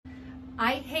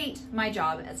I hate my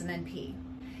job as an NP.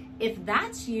 If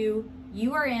that's you,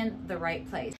 you are in the right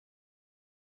place.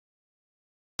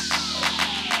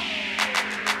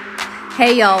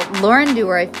 Hey y'all, Lauren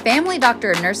Duroy, family doctor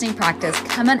of nursing practice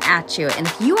coming at you. And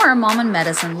if you are a mom in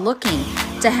medicine looking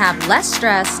to have less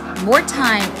stress, more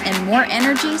time, and more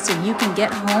energy so you can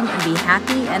get home and be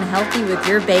happy and healthy with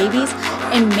your babies,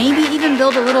 and maybe even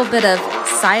build a little bit of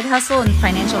side hustle and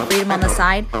financial freedom on the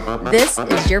side, this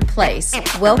is your place.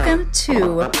 Welcome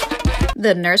to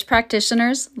the Nurse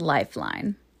Practitioner's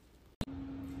Lifeline.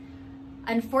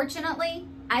 Unfortunately,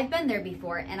 I've been there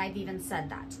before, and I've even said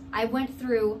that. I went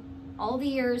through all the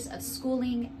years of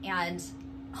schooling and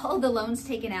all the loans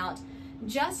taken out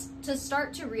just to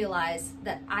start to realize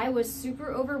that I was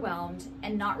super overwhelmed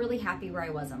and not really happy where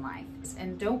I was in life.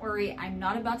 And don't worry, I'm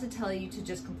not about to tell you to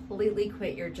just completely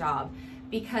quit your job,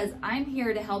 because I'm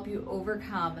here to help you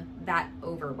overcome that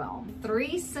overwhelm.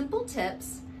 3 simple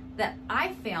tips that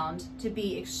I found to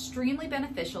be extremely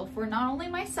beneficial for not only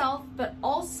myself, but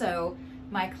also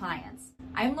my clients.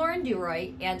 I'm Lauren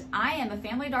Duroy, and I am a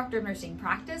family doctor of nursing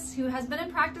practice who has been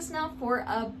in practice now for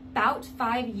about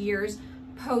 5 years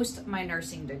post my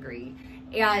nursing degree.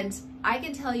 And I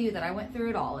can tell you that I went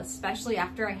through it all, especially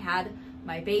after I had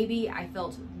my baby. I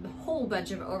felt a whole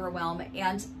bunch of overwhelm,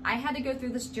 and I had to go through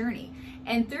this journey.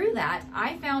 And through that,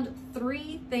 I found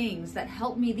 3 things that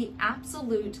helped me the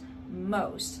absolute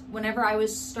most whenever I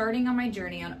was starting on my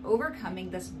journey on overcoming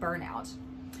this burnout.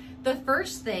 The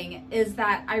first thing is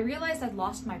that I realized I'd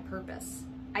lost my purpose.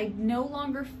 I no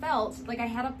longer felt like I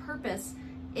had a purpose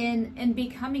in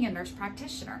becoming a nurse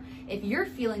practitioner. If you're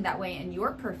feeling that way in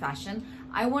your profession,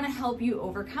 I want to help you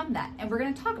overcome that. And we're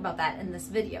going to talk about that in this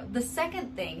video. The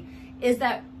second thing is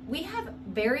that we have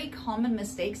very common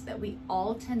mistakes that we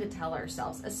all tend to tell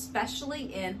ourselves,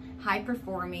 especially in high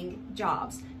performing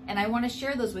jobs. And I want to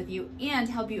share those with you and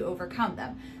help you overcome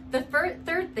them. The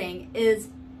third thing is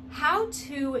how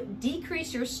to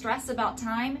decrease your stress about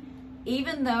time,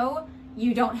 even though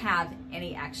you don't have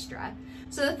any extra.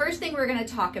 So the first thing we're going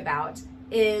to talk about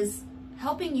is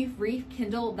helping you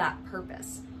rekindle that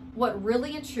purpose. What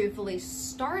really and truthfully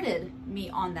started me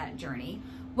on that journey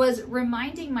was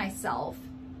reminding myself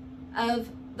of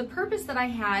the purpose that I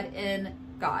had in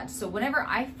God. So whenever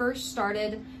I first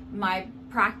started my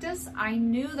practice, I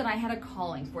knew that I had a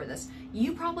calling for this.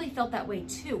 You probably felt that way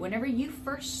too. Whenever you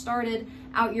first started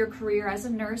out your career as a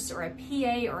nurse or a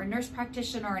PA or a nurse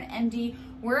practitioner or an MD,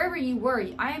 wherever you were,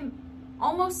 I am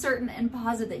almost certain and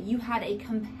positive that you had a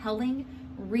compelling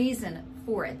reason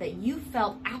for it, that you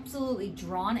felt absolutely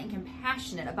drawn and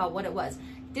compassionate about what it was.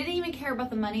 Didn't even care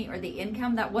about the money or the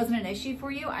income. That wasn't an issue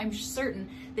for you. I'm certain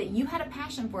that you had a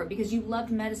passion for it because you loved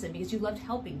medicine, because you loved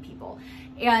helping people.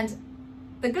 And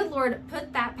the good Lord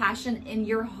put that passion in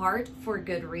your heart for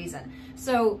good reason.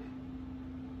 So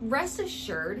rest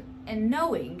assured and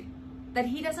knowing that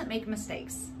He doesn't make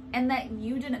mistakes and that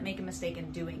you didn't make a mistake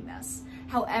in doing this.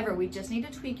 However, we just need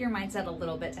to tweak your mindset a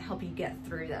little bit to help you get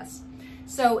through this.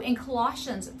 So in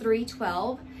Colossians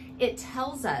 3:12, it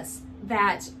tells us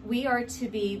that we are to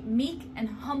be meek and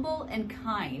humble and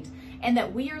kind, and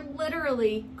that we are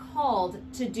literally called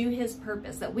to do His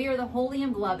purpose, that we are the holy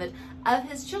and beloved of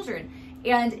His children.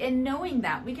 And in knowing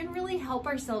that, we can really help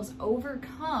ourselves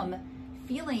overcome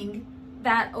feeling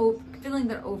that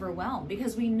overwhelmed,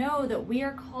 because we know that we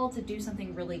are called to do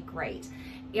something really great.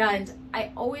 And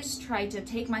I always try to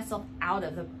take myself out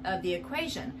of the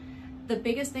equation. The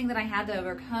biggest thing that I had to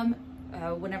overcome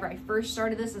whenever I first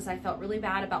started this is I felt really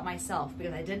bad about myself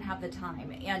because I didn't have the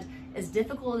time. And as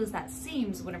difficult as that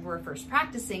seems whenever we're first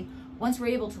practicing, once we're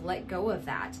able to let go of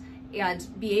that and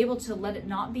be able to let it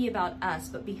not be about us,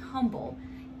 but be humble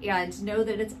and know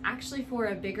that it's actually for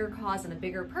a bigger cause and a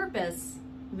bigger purpose,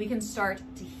 we can start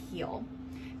to heal.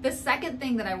 The second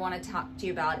thing that I want to talk to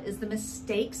you about is the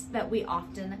mistakes that we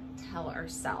often tell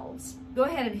ourselves. Go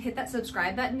ahead and hit that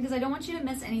subscribe button because I don't want you to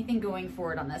miss anything going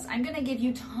forward on this. I'm going to give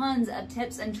you tons of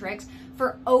tips and tricks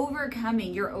for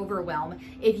overcoming your overwhelm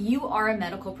if you are a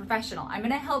medical professional. I'm going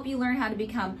to help you learn how to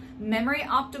become memory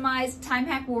optimized, time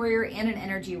hack warrior, and an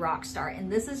energy rock star.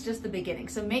 And this is just the beginning.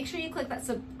 So make sure you click that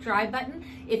subscribe button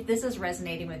if this is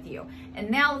resonating with you. And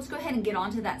now let's go ahead and get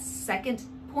on to that second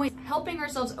point, helping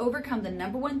ourselves overcome the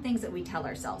 #1 things that we tell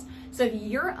ourselves. So if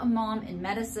you're a mom in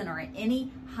medicine or in any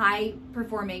high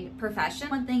performing profession,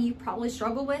 one thing you probably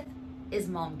struggle with is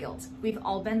mom guilt. We've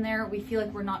all been there. We feel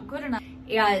like we're not good enough,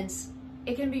 and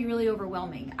it can be really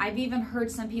overwhelming. I've even heard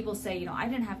some people say, you know, I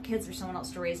didn't have kids for someone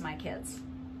else to raise my kids.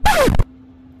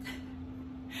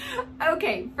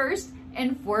 Okay, first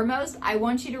and foremost, I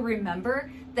want you to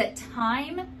remember that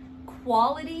time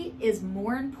quality is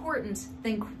more important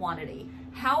than quantity.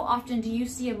 How often do you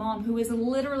see a mom who is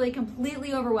literally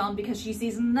completely overwhelmed because she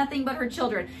sees nothing but her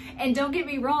children? And don't get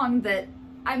me wrong, that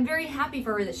I'm very happy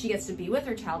for her that she gets to be with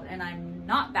her child, and I'm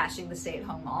not bashing the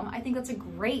stay-at-home mom. I think it's a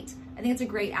great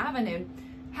avenue.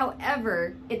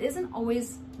 However, it isn't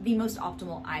always the most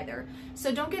optimal either.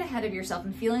 So don't get ahead of yourself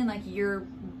and feeling like you're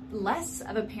less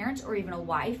of a parent or even a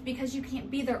wife because you can't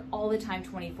be there all the time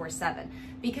 24/7,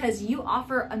 because you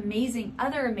offer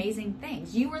other amazing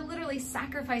things. You are literally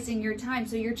sacrificing your time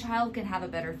so your child can have a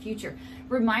better future.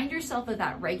 Remind yourself of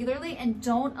that regularly and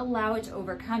don't allow it to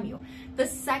overcome you. The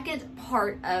second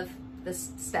part of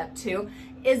this step 2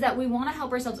 is that we want to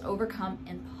help ourselves overcome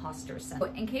imposter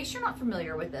syndrome. In case you're not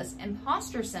familiar with this,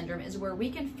 imposter syndrome is where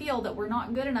we can feel that we're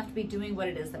not good enough to be doing what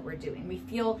it is that we're doing. We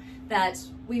feel that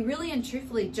we really and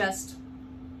truthfully just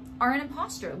are an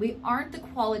imposter. We aren't the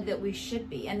quality that we should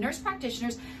be. And nurse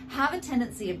practitioners have a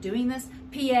tendency of doing this.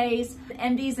 PAs,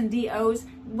 MDs, and DOs,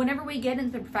 whenever we get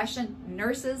into the profession,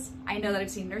 nurses, I know that I've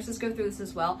seen nurses go through this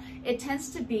as well, it tends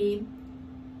to be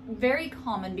very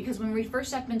common because when we first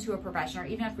step into a profession, or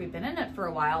even if we've been in it for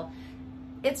a while,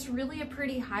 it's really a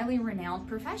pretty highly renowned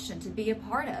profession to be a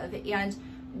part of, and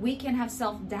we can have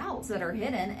self-doubts that are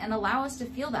hidden and allow us to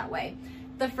feel that way.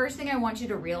 The first thing I want you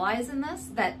to realize in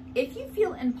this, that if you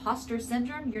feel imposter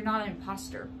syndrome, you're not an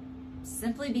imposter,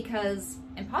 simply because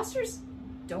imposters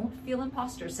don't feel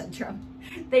imposter syndrome.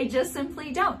 They just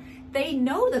simply don't. They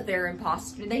know that they're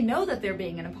imposter. They know that they're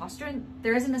being an imposter, and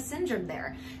there isn't a syndrome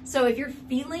there. So if you're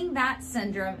feeling that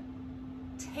syndrome,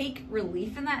 take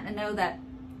relief in that and know that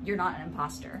you're not an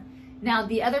imposter. Now,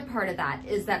 the other part of that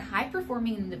is that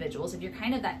high-performing individuals, if you're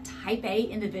kind of that type A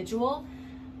individual,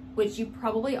 which you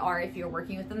probably are if you're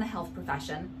working within the health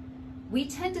profession, we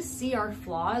tend to see our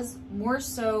flaws more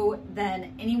so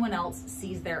than anyone else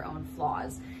sees their own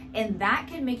flaws. And that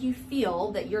can make you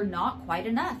feel that you're not quite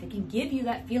enough. It can give you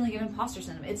that feeling of imposter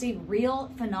syndrome. It's a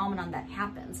real phenomenon that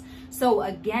happens. So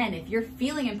again, if you're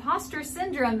feeling imposter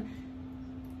syndrome,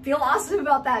 feel awesome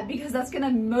about that, because that's going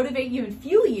to motivate you and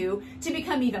fuel you to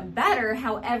become even better.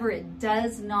 However, it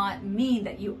does not mean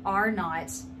that you are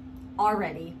not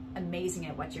already amazing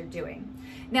at what you're doing.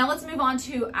 Now let's move on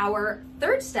to our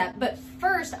third step. But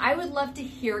first, I would love to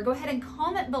hear, go ahead and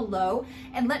comment below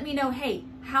and let me know, hey,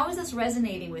 how is this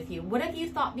resonating with you? What have you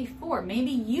thought before?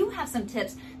 Maybe you have some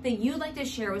tips that you'd like to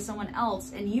share with someone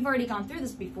else and you've already gone through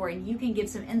this before and you can give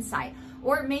some insight.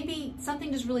 Or maybe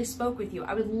something just really spoke with you.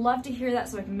 I would love to hear that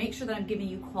so I can make sure that I'm giving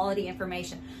you quality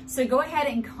information. So go ahead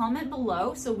and comment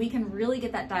below so we can really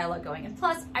get that dialogue going. And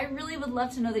plus, I really would love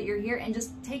to know that you're here and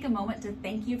just take a moment to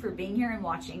thank you for being here and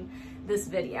watching this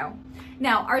video.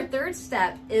 Now, our third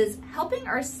step is helping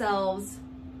ourselves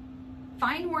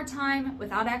find more time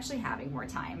without actually having more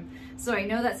time. So I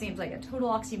know that seems like a total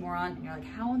oxymoron, and you're like,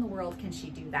 how in the world can she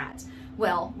do that?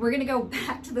 Well, we're gonna go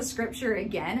back to the scripture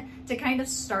again to kind of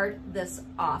start this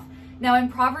off. Now in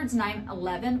Proverbs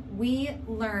 9:11, we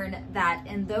learn that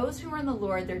in those who are in the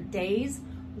Lord, their days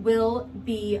will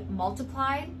be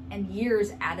multiplied and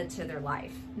years added to their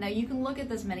life. Now you can look at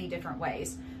this many different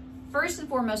ways. First and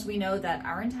foremost, we know that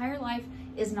our entire life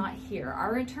is not here.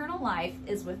 Our eternal life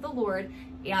is with the Lord,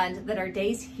 and that our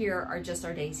days here are just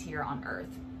our days here on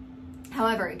earth.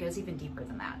 However, it goes even deeper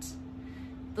than that.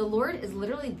 The Lord is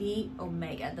literally the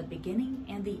Omega, the beginning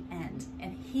and the end,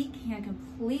 and He can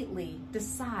completely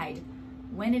decide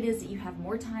when it is that you have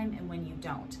more time and when you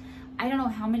don't. I don't know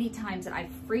how many times that I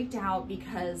freaked out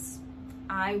because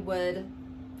I would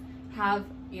have,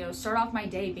 start off my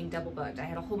day being double booked. I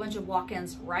had a whole bunch of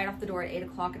walk-ins right off the door at 8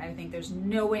 o'clock, and I would think there's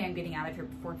no way I'm getting out of here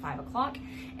before 5 o'clock.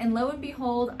 And lo and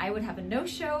behold, I would have a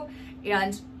no-show,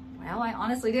 and well, I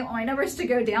honestly didn't want my numbers to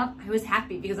go down. I was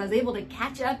happy because I was able to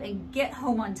catch up and get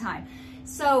home on time.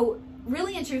 So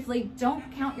really and truthfully, don't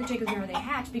count your chickens before they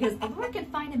hatch, because the Lord can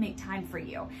find and make time for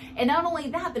you. And not only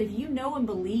that, but if you know and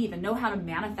believe and know how to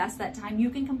manifest that time, you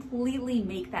can completely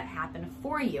make that happen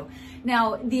for you.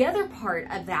 Now, the other part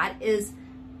of that is,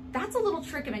 that's a little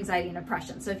trick of anxiety and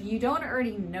depression. So if you don't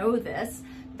already know this,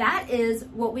 that is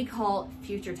what we call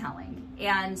future telling.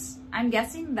 And I'm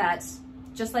guessing that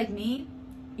just like me,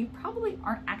 you probably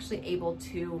aren't actually able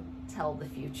to tell the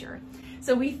future.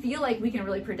 So we feel like we can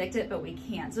really predict it, but we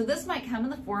can't. So this might come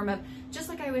in the form of, just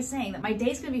like I was saying, that my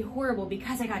day's gonna be horrible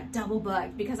because I got double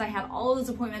booked, because I had all of those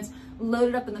appointments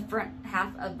loaded up in the front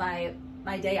half of my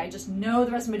day. I just know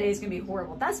the rest of my day is gonna be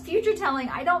horrible. That's future telling.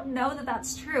 I don't know that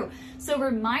that's true. So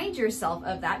remind yourself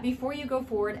of that before you go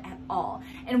forward at all.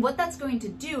 And what that's going to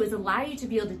do is allow you to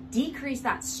be able to decrease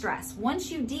that stress.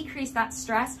 Once you decrease that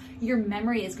stress, your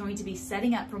memory is going to be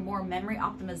setting up for more memory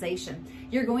optimization.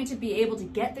 You're going to be able to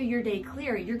get through your day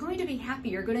clear. You're going to be happy.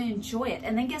 You're going to enjoy it.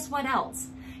 And then guess what else?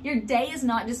 Your day is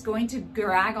not just going to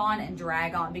drag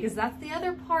on, because that's the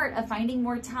other part of finding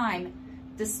more time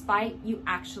despite you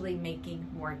actually making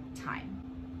more time.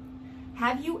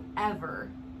 Have you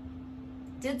ever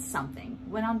did something,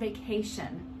 went on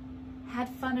vacation, had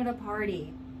fun at a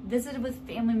party, visited with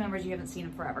family members you haven't seen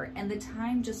in forever, and the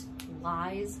time just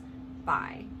flies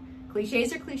by?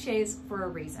 Cliches are cliches for a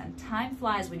reason. Time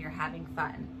flies when you're having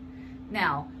fun.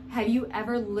 Now, have you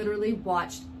ever literally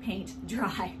watched paint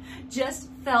dry? Just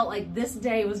felt like this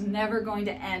day was never going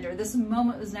to end, or this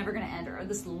moment was never going to end, or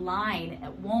this line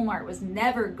at Walmart was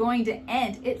never going to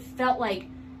end. It felt like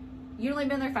you'd only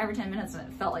been there 5 or 10 minutes and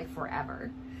it felt like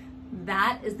forever.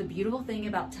 That is the beautiful thing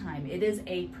about time. It is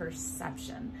a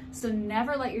perception. So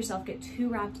never let yourself get too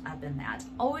wrapped up in that.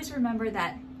 Always remember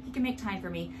that He can make time for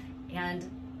me. And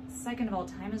second of all,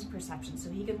 time is perception. So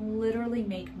He can literally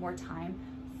make more time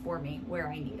for me where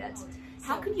I need it.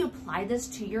 How can you apply this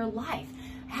to your life?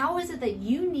 How is it that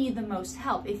you need the most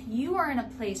help? If you are in a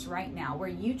place right now where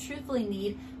you truthfully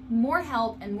need more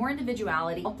help and more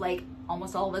individuality, like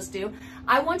almost all of us do,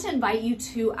 I want to invite you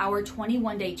to our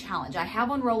 21-day challenge. I have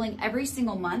one rolling every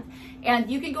single month, and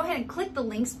you can go ahead and click the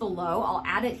links below. I'll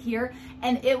add it here,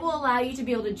 and it will allow you to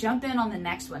be able to jump in on the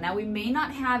next one. Now, we may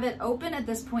not have it open at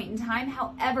this point in time.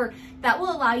 However, that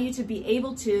will allow you to be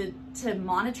able to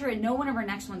monitor and know when our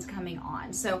next one's coming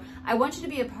on. So I want you to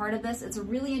be a part of this. It's a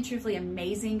really and truthfully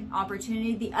amazing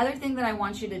opportunity. The other thing that I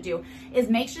want you to do is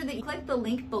make sure that you click the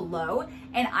link below,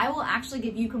 and I will actually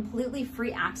give you completely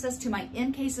free access to my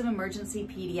In Case of Emergency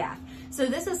PDF. So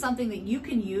this is something that you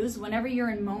can use whenever you're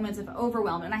in moments of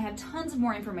overwhelm, and I have tons of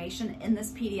more information in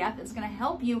this PDF. It's going to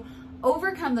help you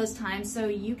overcome those times so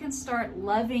you can start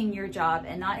loving your job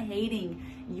and not hating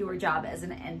your job as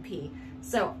an NP.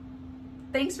 So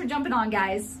thanks for jumping on,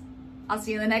 guys. I'll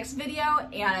see you in the next video,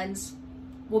 and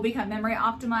we'll become memory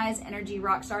optimized, energy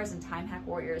rock stars, and time hack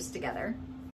warriors together.